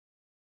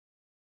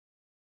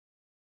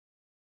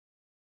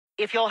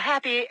If you're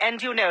happy and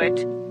you know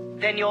it,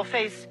 then your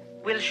face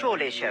will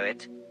surely show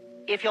it.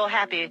 If you're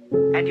happy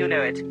and you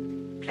know it,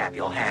 clap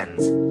your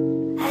hands.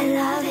 I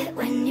love it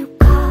when you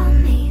call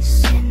me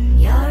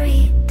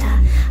señorita.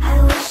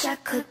 I wish I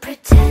could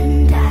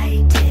pretend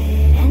I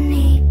didn't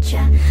need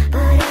ya,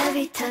 but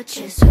every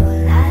touch is ooh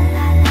la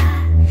la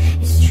la.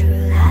 It's true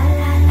la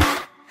la la.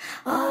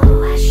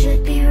 Oh, I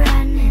should be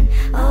running.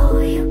 Oh,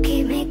 you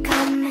keep me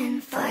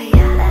coming for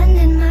ya. Land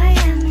in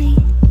Miami.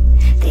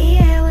 The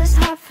air was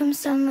hot from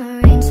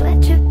summer rain,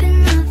 sweat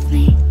dripping off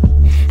me.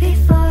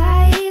 Before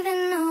I even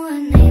knew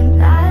her name,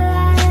 la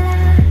la la.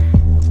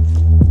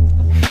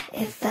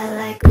 It felt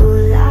like ooh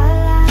la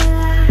la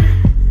la.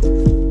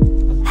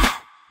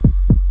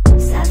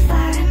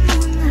 Sapphire and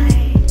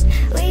moonlight,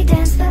 we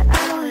danced for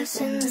hours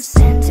in the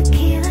sand,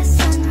 tequila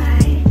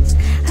sunrise.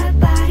 Her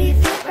body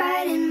fit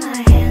right in my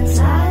hands,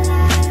 la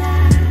la la.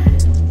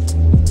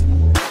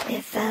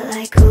 It felt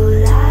like ooh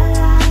la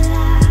la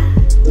la.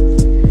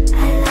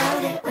 I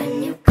loved it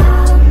when you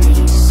called me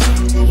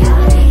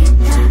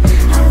señorita.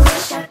 I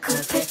wish I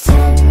could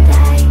pretend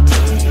I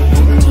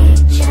didn't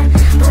need ya,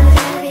 but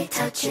every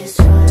touch is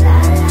ooh la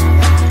la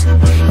la.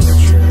 It's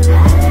true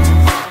la la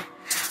la.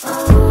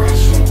 Oh, I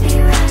should be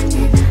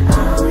running.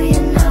 Oh,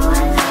 you know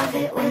I love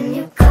it when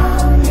you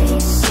call me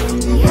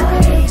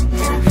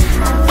señorita.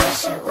 I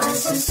wish it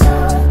wasn't so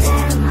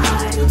damn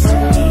hard to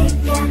leave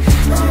ya,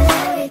 but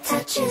every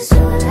touch is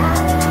ooh la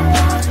la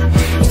la.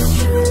 It's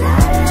true la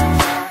la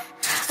la.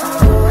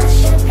 Oh, I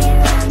should be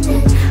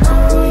running.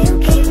 Oh, you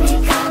keep me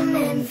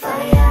coming for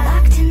ya.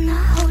 Locked in a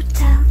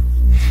hotel,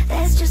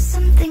 there's just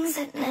some things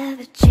that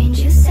never change.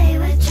 You say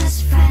we're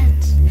just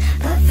friends,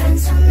 but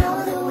friends don't know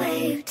the way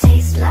you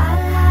taste, la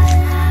la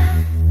la.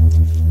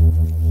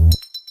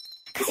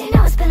 Cause you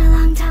know it's been a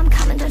long time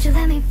coming, don't you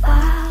let me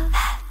fall.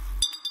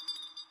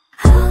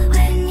 Oh,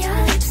 when your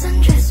lips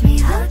undress me,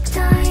 hooked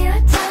on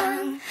your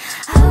tongue.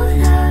 Oh,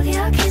 love,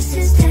 your kiss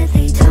is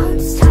deadly, don't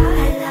stop.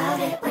 I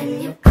love it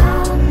when you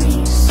call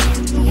me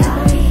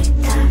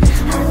señorita.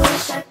 I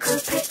wish I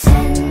could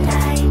pretend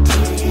I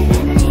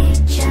didn't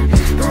need ya,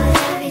 but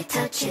every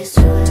touch is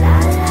ooh la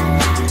la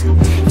la.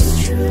 It's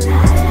true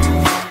la